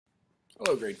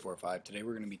Hello grade 4-5. Today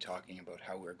we're going to be talking about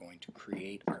how we're going to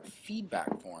create our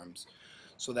feedback forms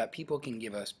so that people can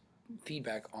give us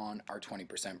feedback on our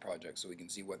 20% project so we can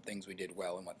see what things we did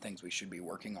well and what things we should be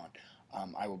working on.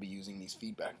 I will be using these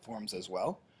feedback forms as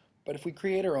well, but if we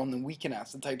create our own then we can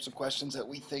ask the types of questions that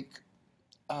we think,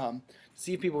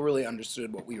 see if people really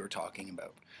understood what we were talking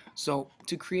about. So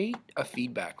to create a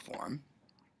feedback form,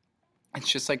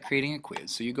 it's just like creating a quiz.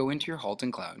 So you go into your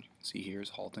Halton Cloud, see here's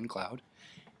Halton Cloud,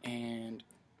 and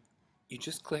you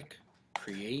just click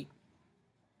create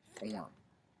form.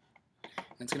 And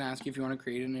it's going to ask you if you want to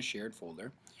create it in a shared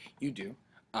folder. You do.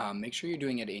 Make sure you're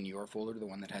doing it in your folder, the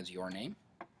one that has your name.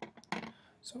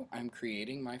 So I'm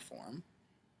creating my form.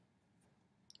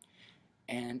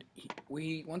 And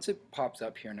once it pops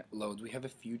up here and it loads, we have a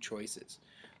few choices.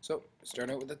 So start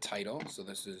out with a title. So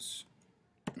this is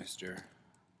Mr.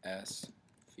 S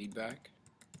feedback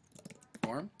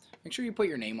form. Make sure you put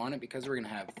your name on it because we're going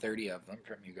to have 30 of them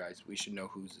from you guys. We should know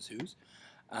whose is whose.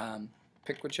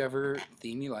 Pick whichever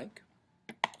theme you like.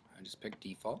 I just pick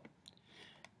default.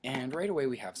 And right away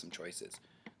we have some choices.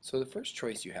 So the first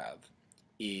choice you have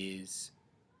is,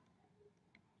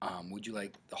 would you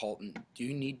like the Halton, do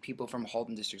you need people from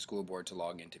Halton District School Board to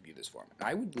log in to view this form?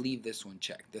 I would leave this one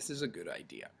checked. This is a good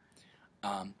idea.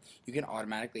 You can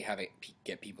automatically have it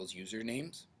get people's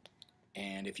usernames.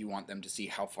 And if you want them to see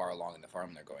how far along in the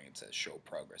form they're going, it says show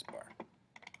progress bar.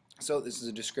 So this is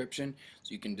a description,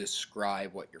 so you can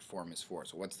describe what your form is for.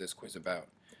 So what's this quiz about?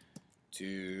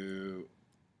 To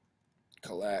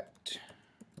collect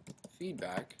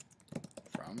feedback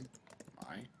from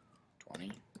my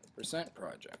 20%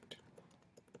 project.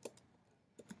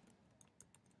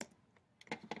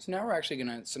 So now we're actually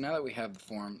now that we have the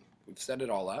form, we've set it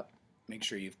all up. Make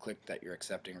sure you've clicked that you're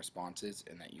accepting responses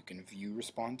and that you can view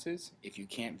responses. If you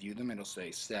can't view them, it'll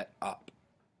say set up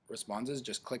responses.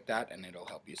 Just click that and it'll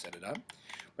help you set it up.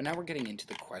 But now we're getting into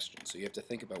the questions. So you have to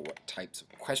think about what types of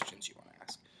questions you want to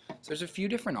ask. So there's a few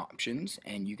different options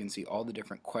and you can see all the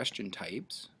different question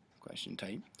types,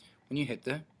 when you hit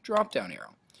the drop down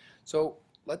arrow. So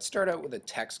let's start out with a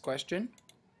text question,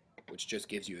 which just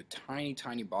gives you a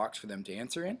tiny box for them to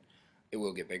answer in. It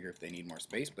will get bigger if they need more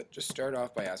space, but just start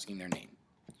off by asking their name.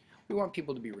 We want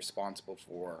people to be responsible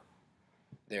for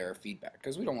their feedback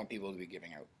because we don't want people to be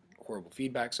giving out horrible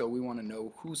feedback, so we want to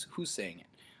know who's saying it.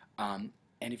 And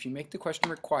if you make the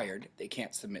question required, they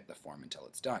can't submit the form until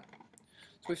it's done.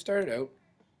 So we've started out.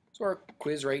 So our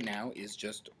quiz right now is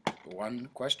just one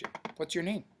question. What's your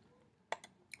name?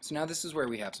 So now this is where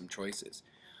we have some choices.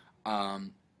 Now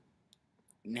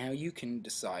you can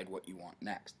decide what you want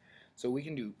next. So we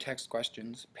can do text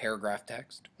questions, paragraph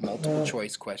text, multiple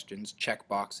choice questions, check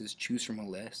boxes, choose from a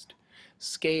list,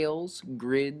 scales,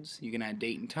 grids, you can add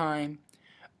date and time,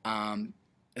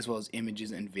 as well as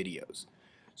images and videos.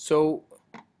 So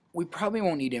we probably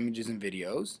won't need images and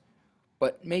videos,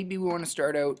 but maybe we want to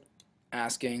start out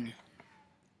asking,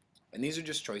 and these are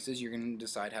just choices, you're going to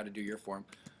decide how to do your form.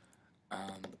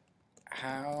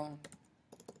 How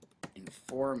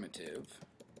informative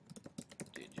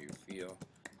did you feel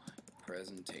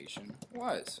presentation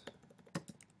was?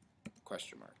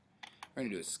 Question mark. We're going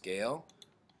to do a scale,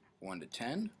 1 to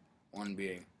 10, 1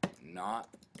 being not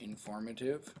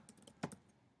informative,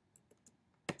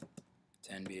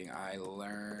 10 being I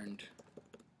learned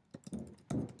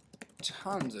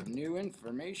tons of new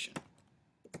information.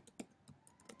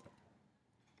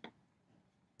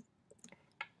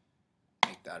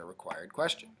 Make that a required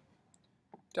question.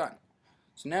 Done.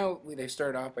 So now they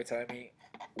start off by telling me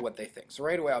what they think. So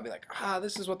right away I'll be like,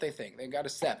 this is what they think. They got a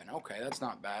 7. Okay, that's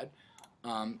not bad.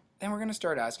 Then we're going to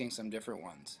start asking some different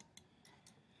ones.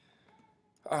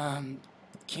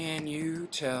 Can you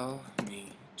tell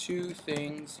me 2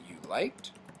 things you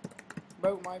liked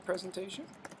about my presentation?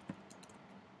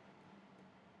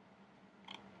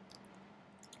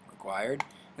 Required.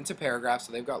 It's a paragraph,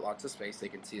 so they've got lots of space. They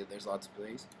can see that there's lots of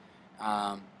space.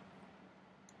 Let's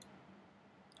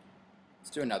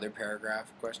do another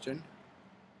paragraph question.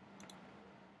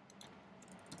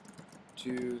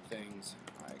 2 things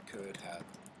I could have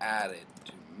added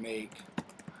to make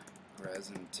my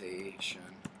presentation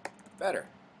better.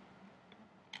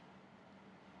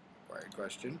 Required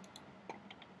question.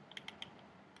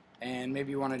 And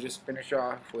maybe you want to just finish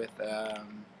off with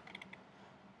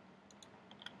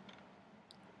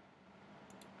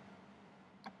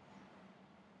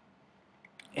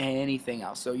anything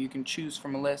else. So you can choose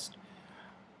from a list.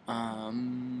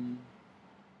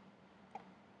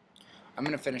 I'm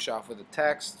going to finish off with a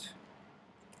text.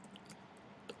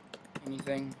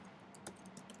 Anything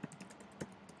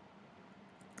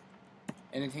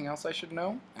Anything else I should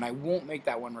know? And I won't make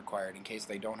that one required in case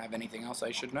they don't have anything else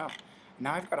I should know.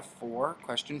 Now I've got a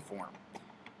 4-question form.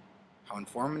 How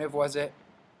informative was it?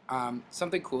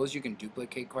 Something cool is you can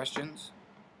duplicate questions.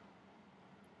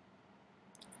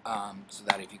 So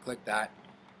that if you click that,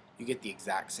 you get the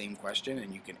exact same question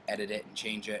and you can edit it and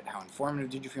change it. How informative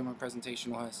did you feel my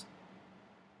presentation was?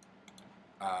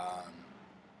 How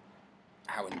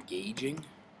engaging?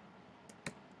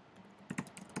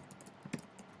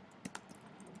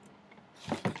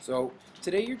 So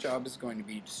today your job is going to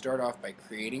be to start off by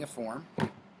creating a form so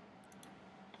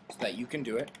that you can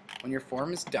do it. When your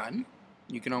form is done,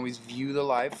 you can always view the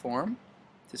live form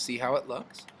to see how it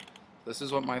looks. This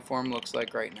is what my form looks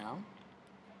like right now.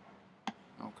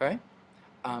 Okay.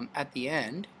 At the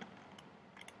end,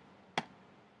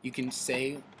 you can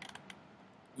say,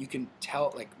 you can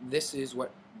tell, like, this is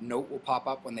what note will pop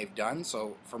up when they've done.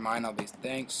 So for mine, I'll be,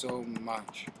 thanks so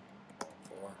much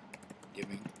for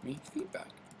giving me feedback.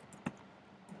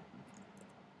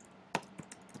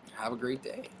 Have a great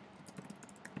day.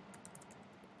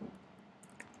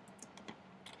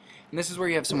 And this is where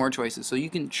you have some more choices. So you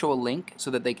can show a link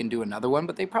so that they can do another one,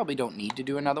 but they probably don't need to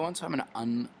do another one, so I'm going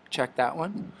to uncheck that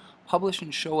one. Publish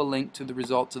and show a link to the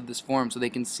results of this form so they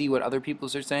can see what other people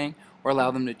are saying or allow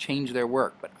them to change their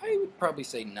work. But I would probably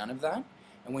say none of that.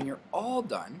 And when you're all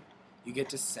done, you get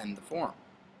to send the form.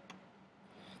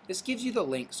 This gives you the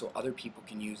link so other people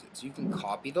can use it. So you can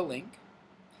copy the link,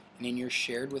 and in your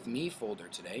Shared With Me folder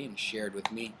today, in Shared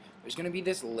With Me, there's going to be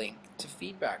this link to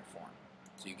feedback form.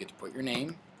 So you get to put your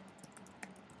name,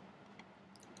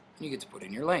 you get to put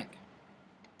in your link.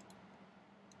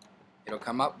 It'll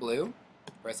come up blue,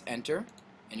 press enter,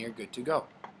 and you're good to go.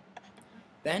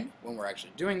 Then, when we're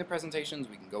actually doing the presentations,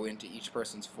 we can go into each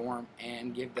person's form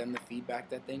and give them the feedback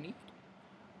that they need.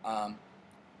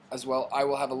 As well, I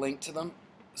will have a link to them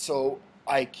so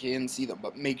I can see them,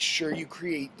 but make sure you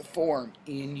create the form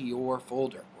in your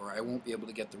folder or I won't be able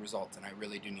to get the results, and I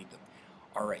really do need them.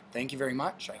 Alright, thank you very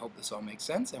much. I hope this all makes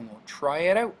sense, and we'll try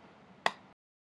it out.